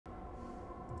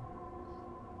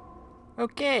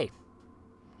Okay.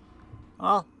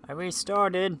 Well, I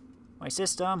restarted my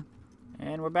system,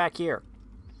 and we're back here.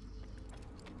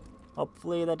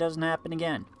 Hopefully that doesn't happen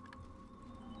again.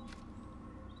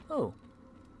 Oh.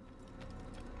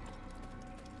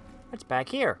 What's back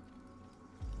here?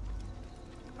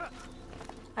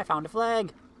 I found a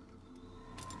flag.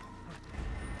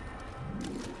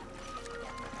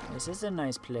 This is a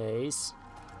nice place.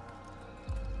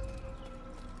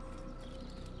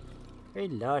 Very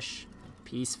lush,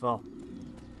 peaceful.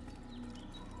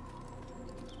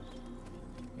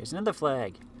 Here's another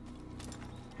flag.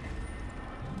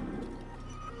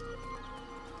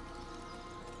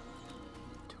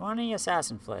 "20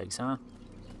 assassin flags, huh?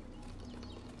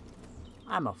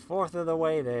 I'm a fourth of the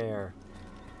way there."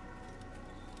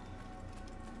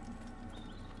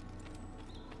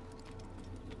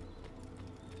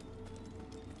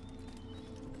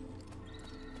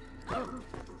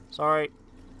 Sorry.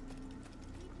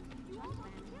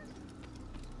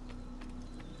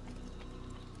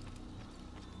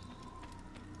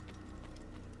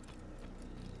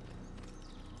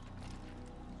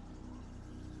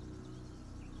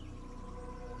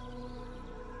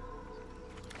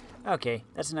 Okay,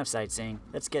 that's enough sightseeing.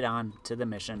 Let's get on to the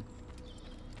mission.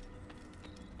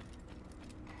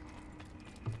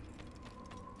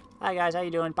 Hi guys, how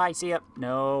you doing? Bye, see ya.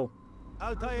 No.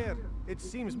 Altair, it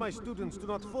seems my students do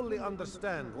not fully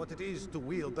understand what it is to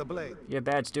wield the blade. You're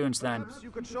bad students then. Perhaps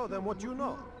you could show them what you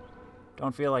know.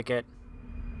 Don't feel like it.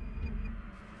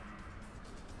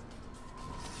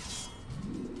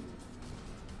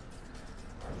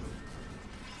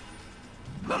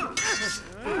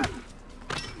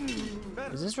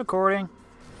 Is this recording?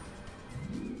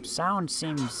 Sound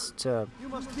seems to... You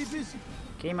must be busy.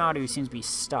 Game audio seems to be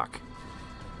stuck.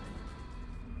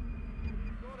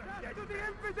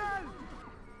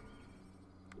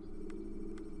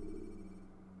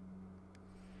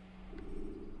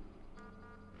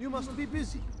 You must be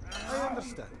busy. I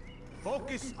understand.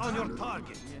 Focus on your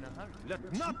target.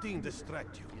 Let nothing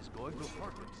distract you.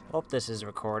 Hope this is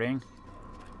recording.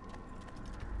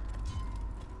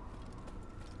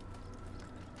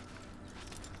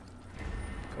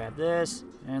 Grab this,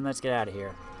 and let's get out of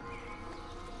here.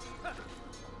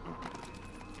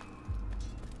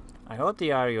 I hope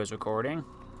the audio is recording.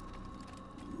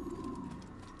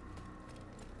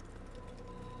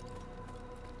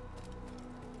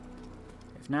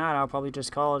 If not, I'll probably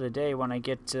just call it a day when I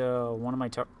get to one of my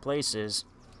places.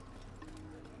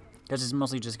 Because it's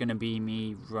mostly just going to be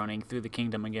me running through the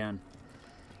kingdom again.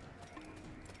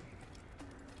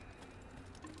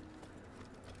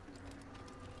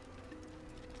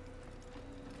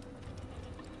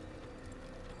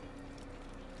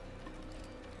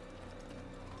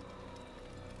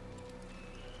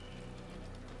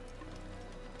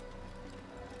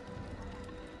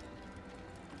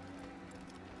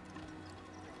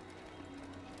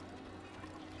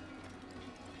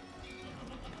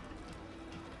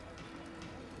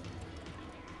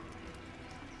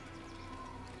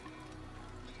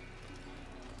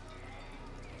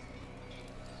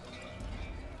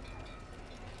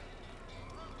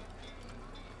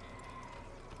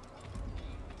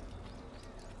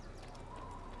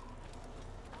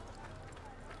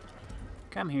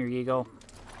 Come here, Eagle.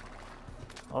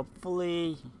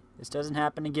 Hopefully, this doesn't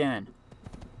happen again.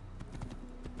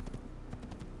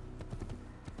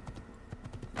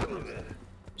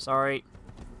 Sorry.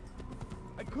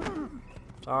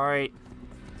 Sorry.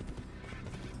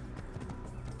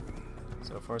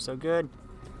 So far, so good.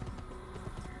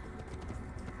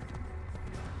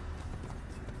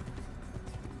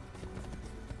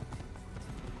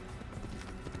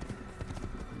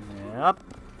 Yep.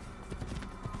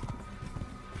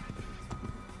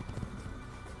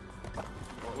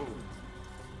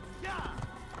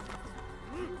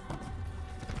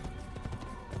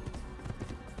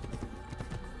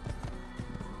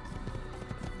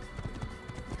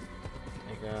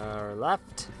 Our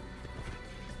left.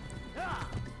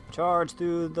 Charge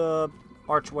through the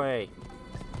archway.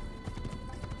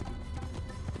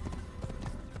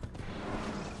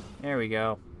 There we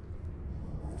go.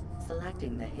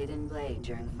 Selecting the hidden blade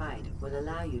during fight will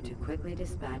allow you to quickly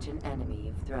dispatch an enemy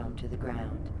you've thrown to the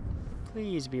ground.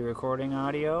 Please be recording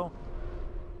audio.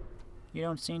 You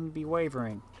don't seem to be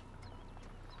wavering.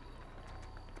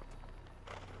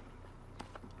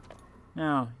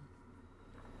 No.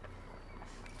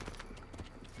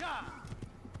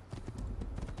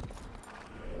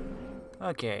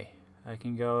 Okay, I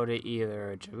can go to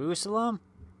either Jerusalem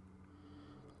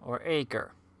or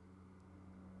Acre.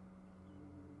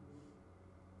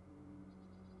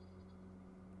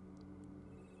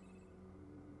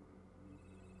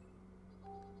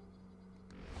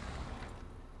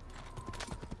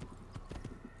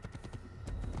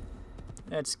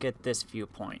 Let's get this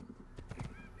viewpoint.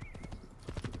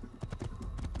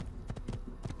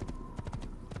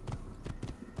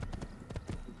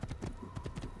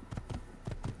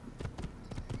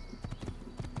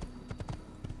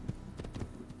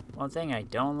 One thing I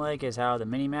don't like is how the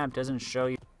minimap doesn't show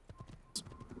you.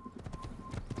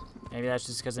 Maybe that's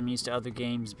just because I'm used to other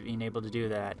games being able to do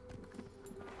that.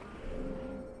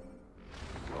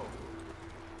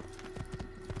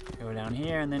 Go down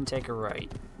here and then take a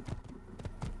right.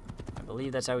 I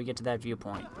believe that's how we get to that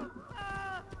viewpoint.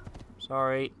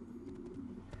 Sorry.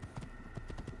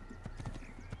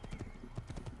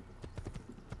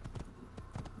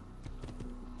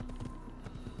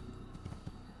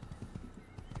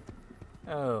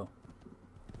 Oh.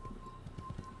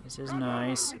 This is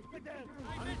nice.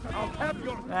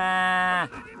 Ah!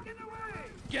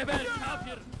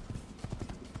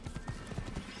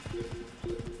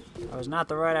 That was not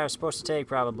the route I was supposed to take,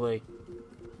 probably.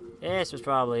 This was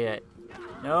probably it.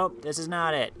 Nope, this is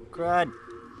not it. Crud.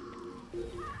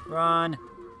 Run.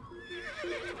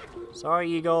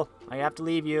 Sorry, Eagle. I have to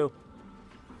leave you.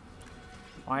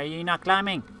 Why are you not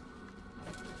climbing?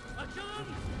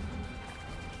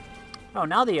 Oh,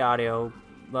 now the audio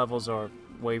levels are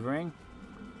wavering.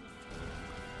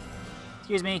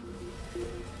 Excuse me.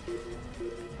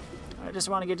 I just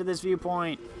want to get to this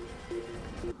viewpoint.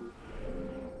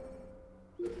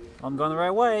 I'm going the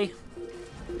right way.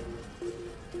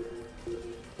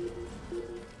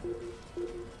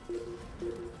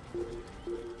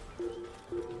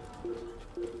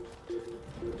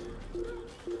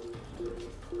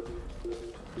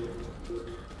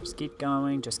 Just keep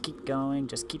going, just keep going,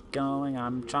 just keep going.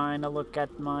 I'm trying to look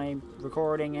at my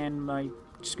recording and my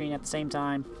screen at the same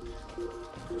time.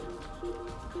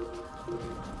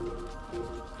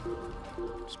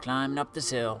 Just climbing up this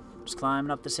hill. Just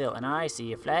climbing up this hill. And I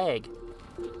see a flag.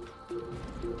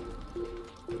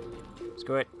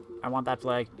 Screw it. I want that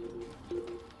flag.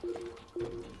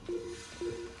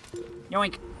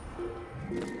 Yoink!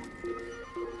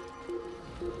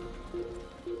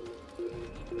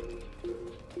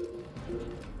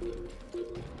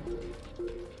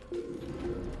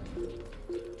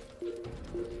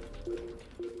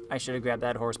 I should have grabbed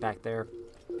that horse back there.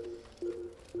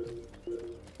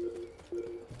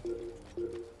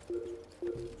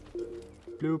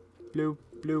 Bloop, bloop,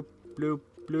 bloop, bloop,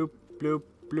 bloop, bloop,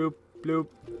 bloop, bloop.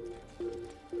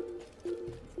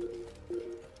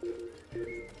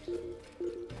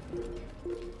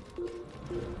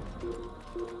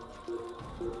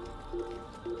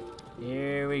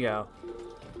 Here we go.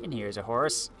 And here's a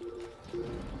horse.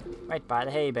 Right by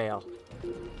the hay bale.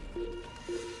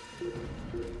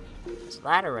 There's a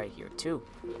ladder right here, too.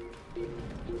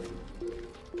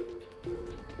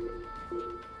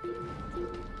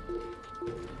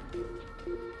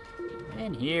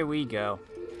 And here we go.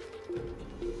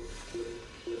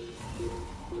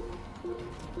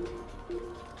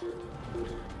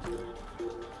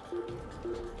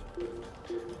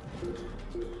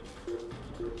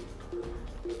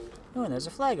 Oh, and there's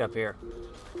a flag up here.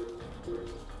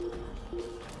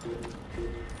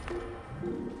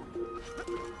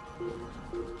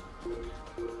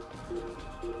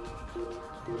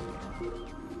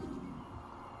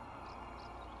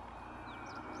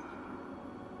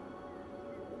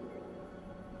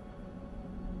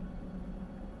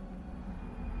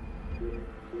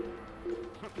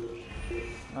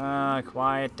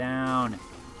 Quiet down.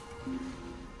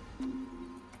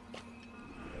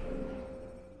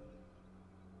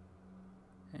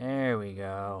 There we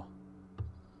go.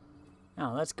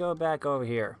 Now let's go back over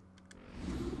here.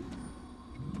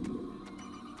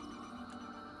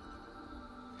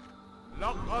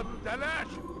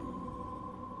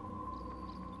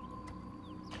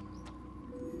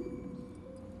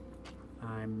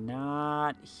 I'm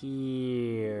not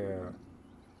here.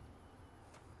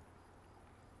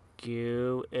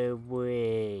 Go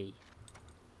away.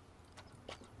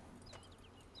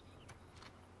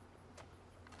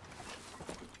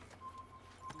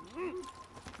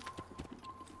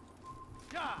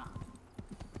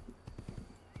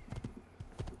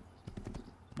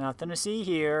 Nothing to see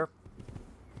here.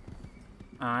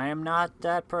 I am not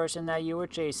that person that you were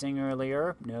chasing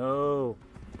earlier. No.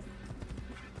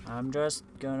 I'm just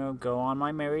gonna go on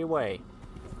my merry way.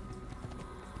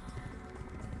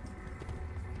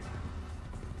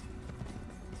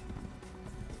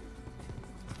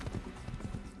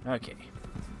 Okay.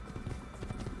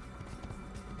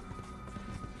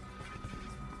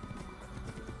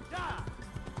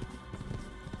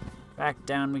 Back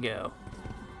down we go.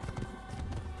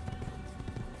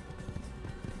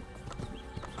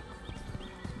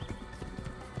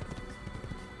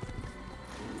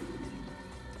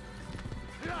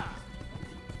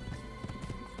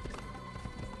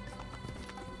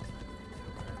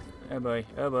 Oh boy,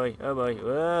 oh boy, oh boy,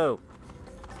 whoa!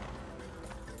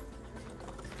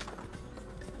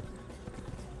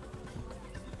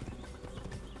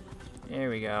 There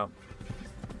we go.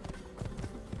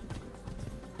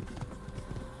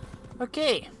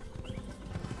 Okay.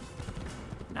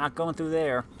 Not going through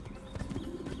there.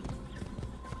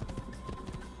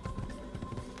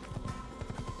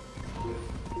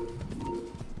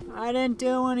 I didn't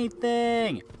do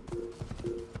anything!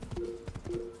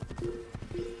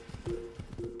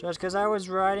 Just because I was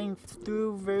riding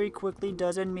through very quickly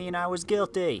doesn't mean I was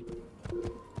guilty.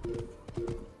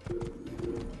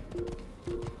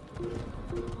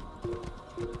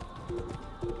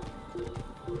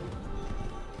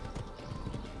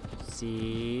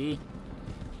 See?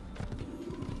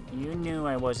 You knew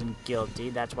I wasn't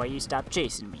guilty, that's why you stopped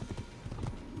chasing me.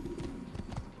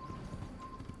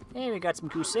 Hey, we got some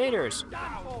crusaders.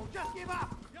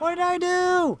 What did I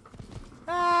do?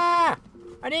 Ah!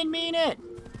 I didn't mean it!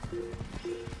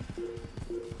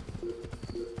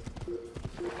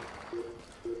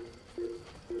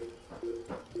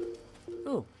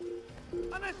 Ooh.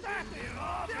 I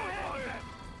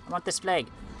want this flag.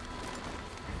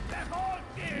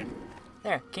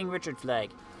 There, King Richard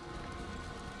flag.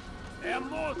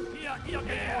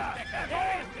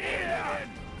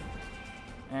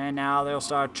 And now they'll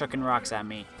start chucking rocks at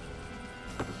me.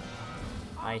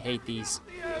 I hate these.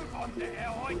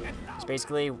 It's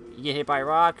basically, you get hit by a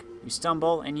rock, you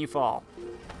stumble, and you fall.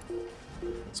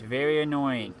 It's very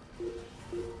annoying.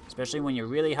 Especially when you're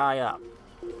really high up.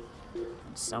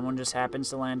 And someone just happens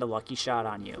to land a lucky shot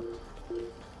on you.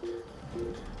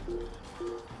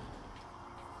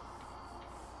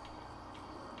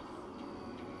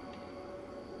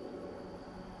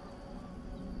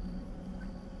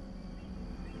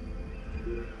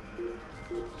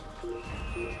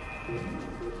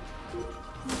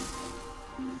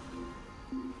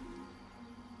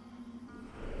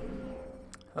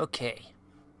 Okay.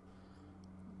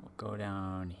 We'll go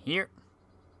down here.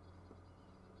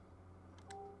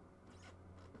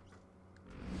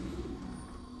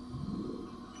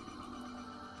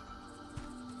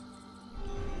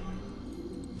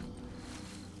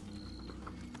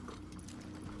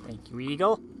 Thank you,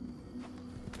 Eagle.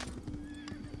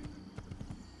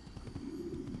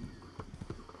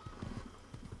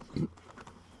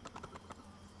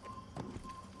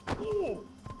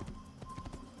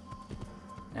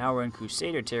 Now we're in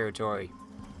Crusader territory.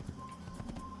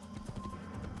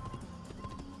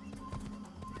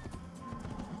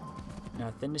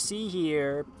 Nothing to see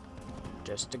here.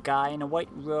 Just a guy in a white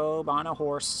robe on a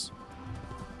horse.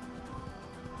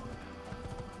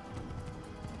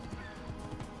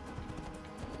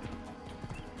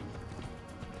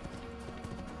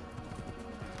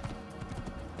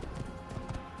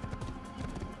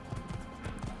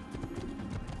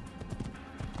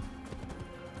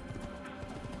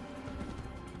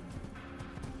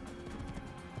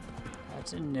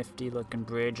 That's a nifty looking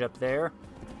bridge up there.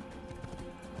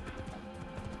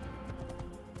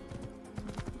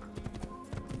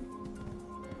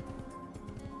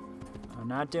 I'm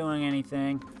not doing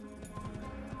anything.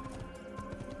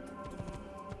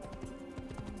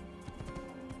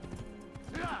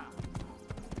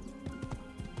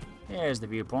 There's the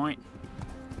viewpoint.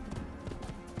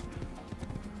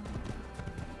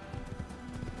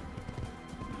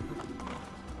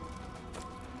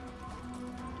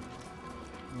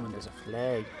 Oh, there's a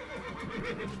flag.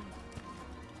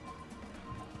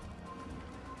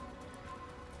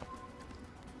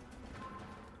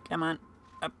 Come on.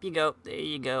 Up you go. There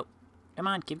you go. Come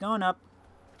on, keep going up.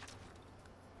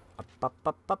 Up, up,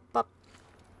 up, up, up.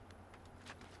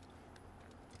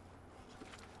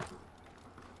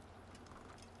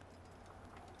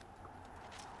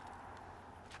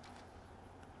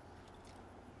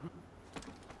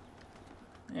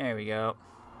 There we go.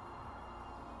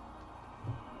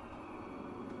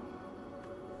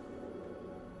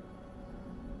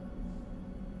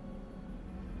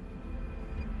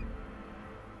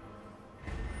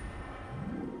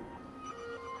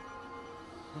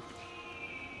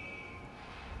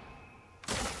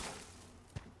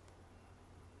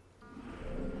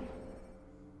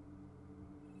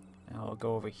 Now we'll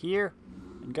go over here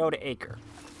and go to Acre.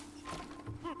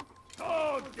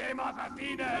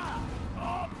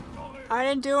 I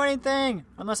didn't do anything!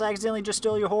 Unless I accidentally just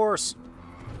stole your horse.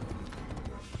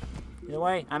 Either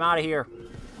way, I'm out of here.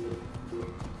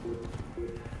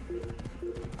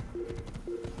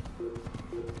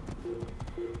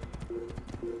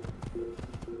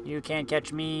 You can't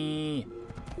catch me.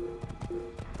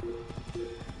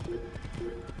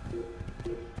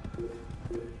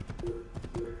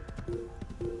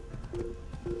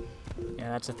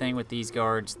 that's the thing with these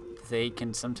guards. They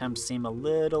can sometimes seem a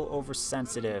little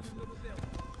oversensitive.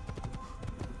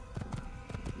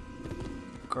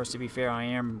 Of course, to be fair, I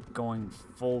am going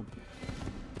full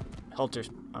helter.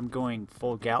 I'm going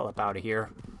full gallop out of here.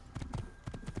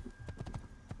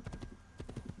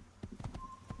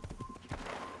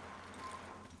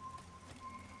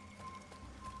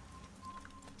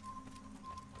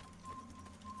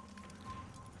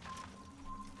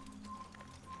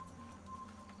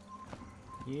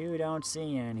 You don't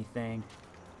see anything.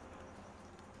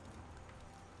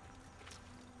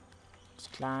 Let's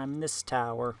climb this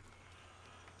tower.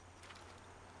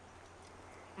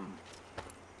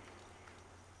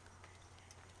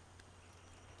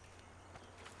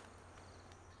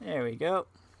 There we go.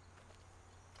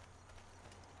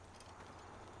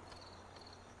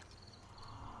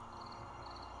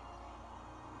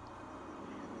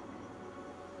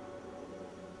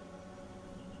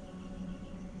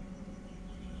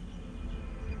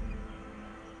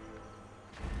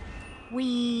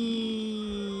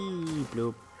 Whee!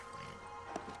 Bloop.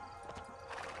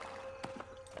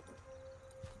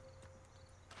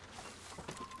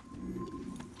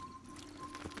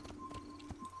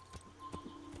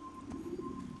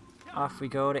 Off we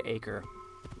go to Acre.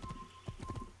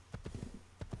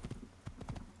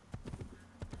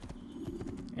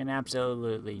 And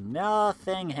absolutely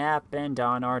nothing happened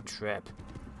on our trip.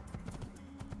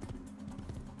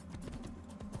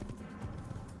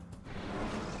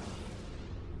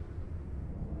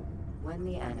 When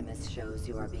the animus shows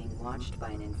you are being watched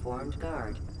by an informed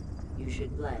guard, you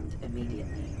should blend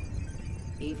immediately.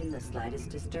 Even the slightest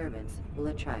disturbance will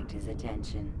attract his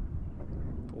attention.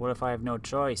 But what if I have no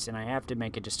choice and I have to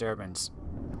make a disturbance?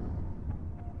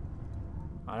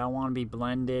 I don't want to be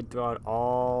blended throughout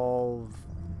all of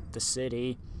the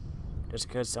city just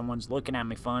because someone's looking at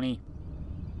me funny.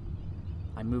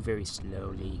 I move very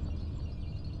slowly.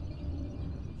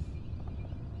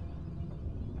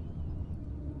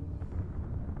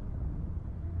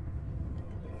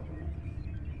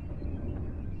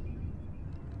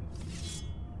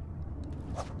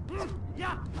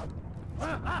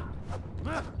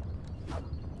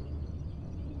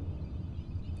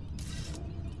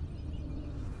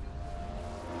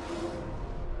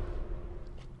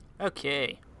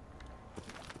 Okay.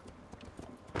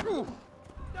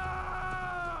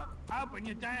 Open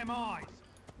your damn eyes.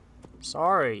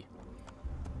 Sorry.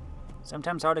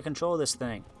 Sometimes hard to control this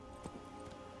thing.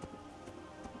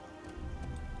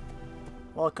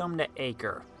 Welcome to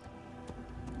Acre.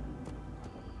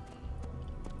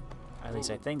 At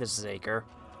least I think this is Acre.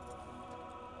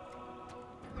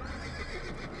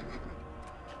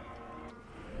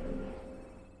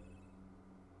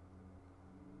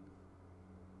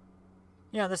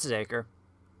 Yeah, this is Acre.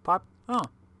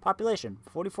 Population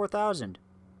 44,000.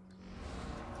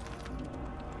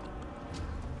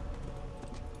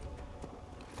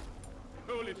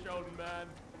 Holy shoulder, man.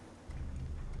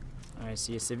 I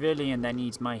see a civilian that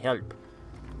needs my help.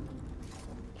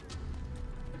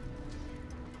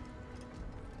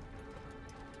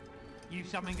 You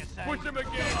something to say? Push him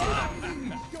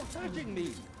again! You're hurting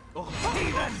me!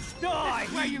 Heathen! Die!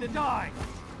 Where you die!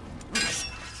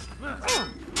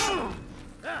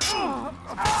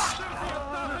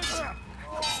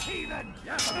 Heathen!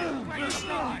 Where you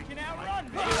die! You can outrun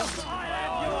me! I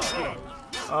am your head!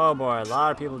 Oh boy, a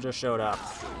lot of people just showed up.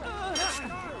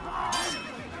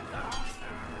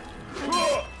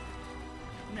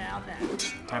 Now then.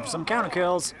 Time for some counter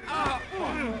kills. Don't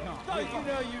you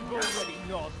know you've already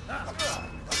lost?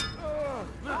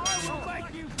 I will make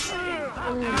you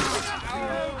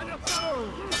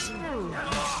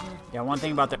Yeah, one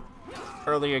thing about the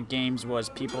earlier games was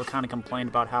people kind of complained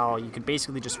about how you could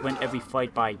basically just win every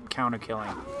fight by counter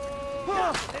killing.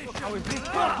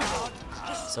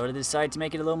 So they decided to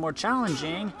make it a little more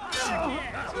challenging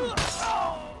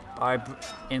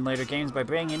in later games by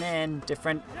bringing in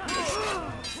different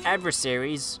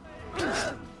adversaries.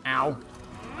 Ow.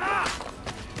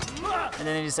 And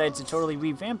then they decided to totally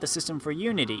revamp the system for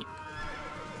Unity.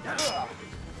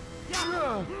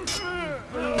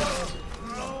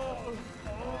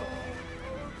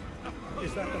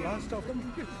 Is that the last of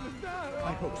them?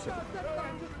 I hope so.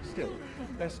 Still,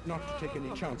 best not to take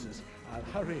any chances. I'll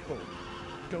hurry home.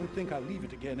 Don't think I'll leave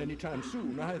it again anytime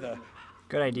soon, either.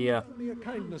 Good idea. Only a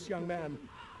kindness, young man.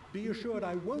 Be assured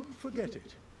I won't forget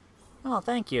it. Oh,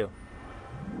 thank you.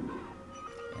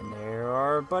 And there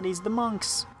are our buddies, the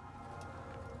monks.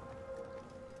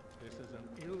 This is an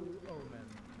ill omen.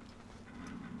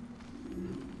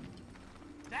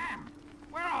 Damn!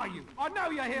 Where are you? I know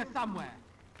you're here somewhere.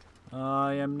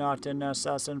 I am not an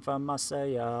assassin from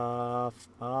Masaya.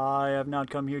 I have not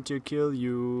come here to kill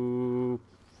you.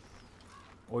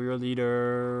 Or your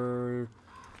leader,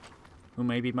 who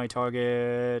may be my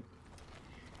target.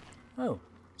 Oh,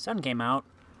 sun came out.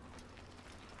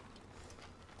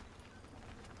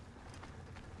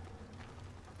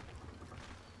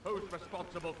 Who's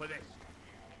responsible for this?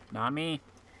 Not me.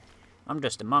 I'm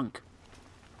just a monk.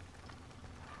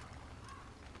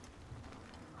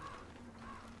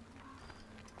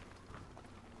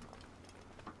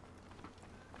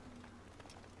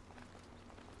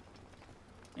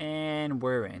 And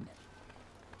we're in.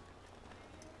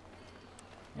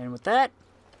 And with that,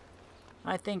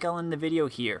 I think I'll end the video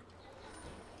here.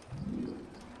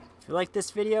 If you liked this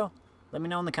video, let me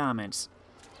know in the comments.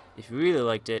 If you really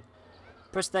liked it,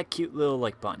 press that cute little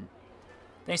like button.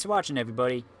 Thanks for watching,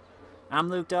 everybody. I'm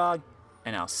Luke Dog,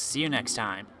 and I'll see you next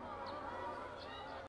time.